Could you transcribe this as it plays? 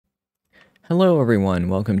Hello everyone,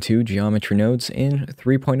 welcome to Geometrynodes in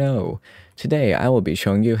 3.0. Today I will be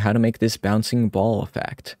showing you how to make this bouncing ball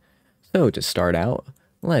effect. So to start out,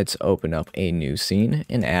 let's open up a new scene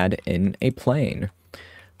and add in a plane.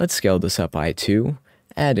 Let's scale this up by 2,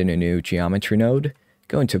 add in a new geometry node,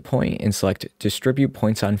 go into point and select distribute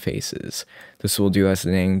points on faces. This will do as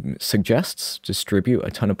the name suggests, distribute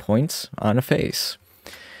a ton of points on a face.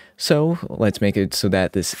 So let's make it so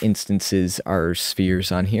that this instances our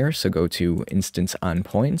spheres on here. So go to instance on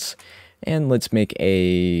points and let's make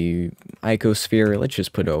a icosphere. Let's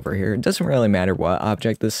just put it over here. It doesn't really matter what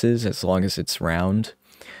object this is as long as it's round.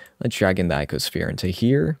 Let's drag in the icosphere into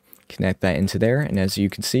here, connect that into there. And as you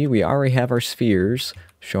can see, we already have our spheres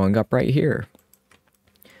showing up right here.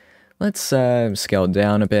 Let's scale it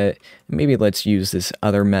down a bit. Maybe let's use this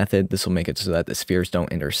other method. This will make it so that the spheres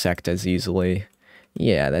don't intersect as easily.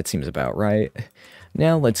 Yeah, that seems about right.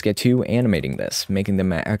 Now let's get to animating this, making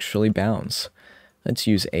them actually bounce. Let's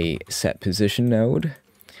use a set position node.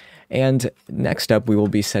 And next up, we will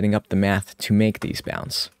be setting up the math to make these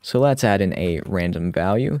bounce. So let's add in a random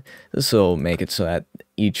value. This will make it so that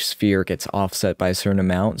each sphere gets offset by a certain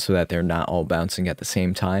amount so that they're not all bouncing at the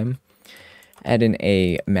same time. Add in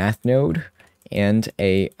a math node and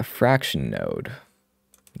a fraction node.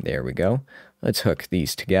 There we go. Let's hook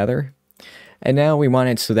these together. And now we want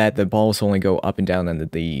it so that the balls only go up and down on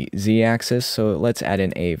the z-axis, so let's add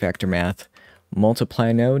in a vector math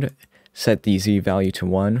multiply node, set the z value to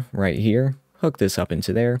 1 right here, hook this up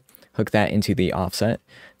into there, hook that into the offset.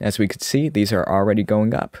 As we can see, these are already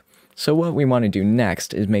going up. So what we want to do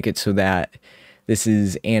next is make it so that this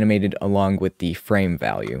is animated along with the frame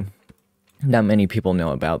value. Not many people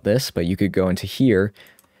know about this, but you could go into here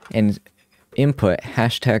and input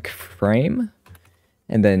hashtag frame,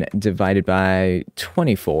 and then divided by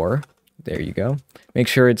 24. There you go. Make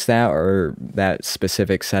sure it's that or that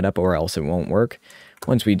specific setup or else it won't work.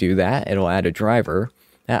 Once we do that, it'll add a driver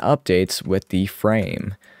that updates with the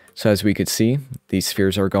frame. So as we could see, these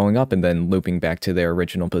spheres are going up and then looping back to their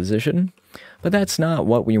original position. But that's not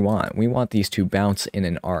what we want. We want these to bounce in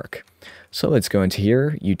an arc. So let's go into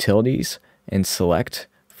here, utilities, and select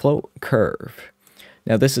float curve.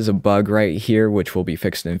 Now this is a bug right here which will be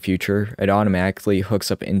fixed in the future. It automatically hooks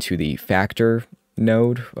up into the factor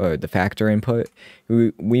node, or the factor input.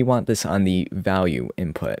 We want this on the value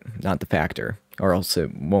input, not the factor, or else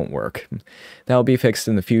it won't work. That will be fixed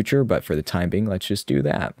in the future, but for the time being, let's just do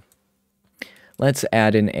that. Let's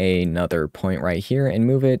add in another point right here and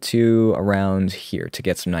move it to around here to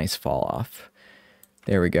get some nice fall off.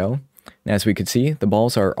 There we go. And as we can see, the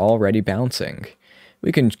balls are already bouncing.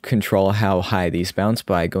 We can control how high these bounce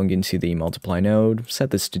by going into the multiply node, set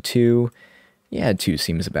this to 2. Yeah, 2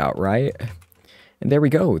 seems about right. And there we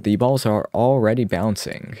go, the balls are already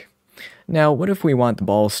bouncing. Now, what if we want the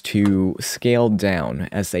balls to scale down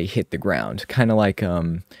as they hit the ground? Kind of like,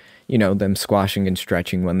 you know, them squashing and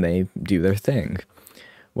stretching when they do their thing.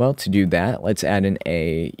 Well, to do that, let's add in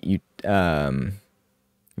a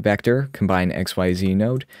vector, combine XYZ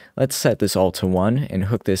node. Let's set this all to 1 and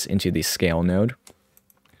hook this into the scale node.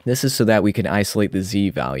 This is so that we can isolate the z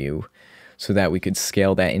value, so that we could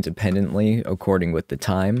scale that independently according with the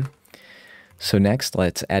time. So next,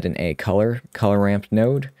 let's add in a color ramp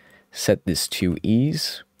node, set this to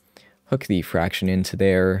ease, hook the fraction into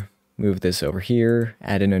there, move this over here,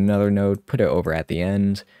 add in another node, put it over at the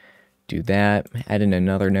end, do that, add in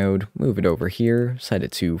another node, move it over here, set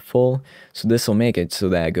it to full. So this will make it so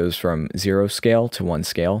that it goes from 0 scale to 1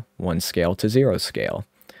 scale, 1 scale to 0 scale.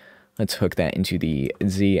 Let's hook that into the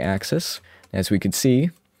z-axis. As we can see,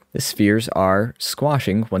 the spheres are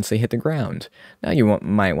squashing once they hit the ground. Now you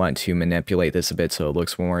might want to manipulate this a bit so it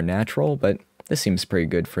looks more natural, but this seems pretty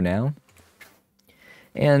good for now.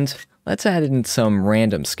 And let's add in some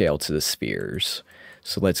random scale to the spheres.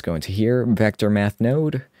 So let's go into here, vector math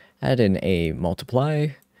node, add in a multiply,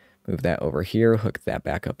 move that over here, hook that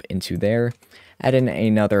back up into there, add in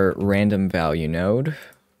another random value node,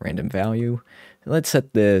 random value. Let's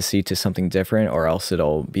set the C to something different or else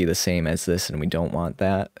it'll be the same as this and we don't want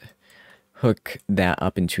that. Hook that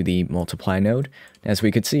up into the multiply node. As we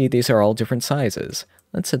could see, these are all different sizes.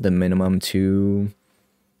 Let's set the minimum to,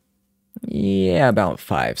 yeah, about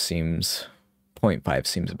 5 seems, 0.5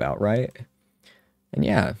 seems about right. And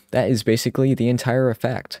yeah, that is basically the entire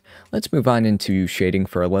effect. Let's move on into shading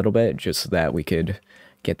for a little bit just so that we could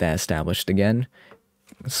get that established again.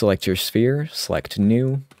 Select your sphere, select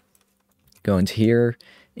new. Go into here,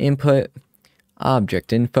 input,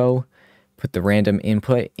 object info, put the random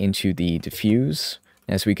input into the diffuse.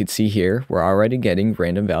 As we could see here, we're already getting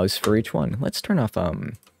random values for each one. Let's turn off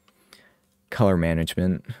color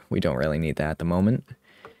management. We don't really need that at the moment.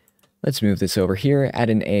 Let's move this over here, add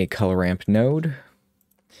in a color ramp node,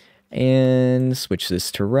 and switch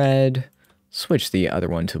this to red, switch the other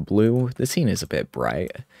one to blue. The scene is a bit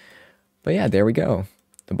bright. But yeah, there we go.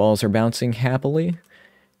 The balls are bouncing happily,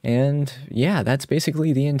 and yeah, that's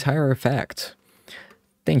basically the entire effect.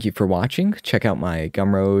 Thank you for watching. Check out my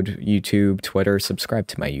Gumroad, YouTube, Twitter, subscribe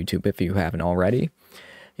to my YouTube if you haven't already,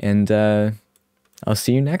 and I'll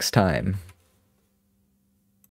see you next time.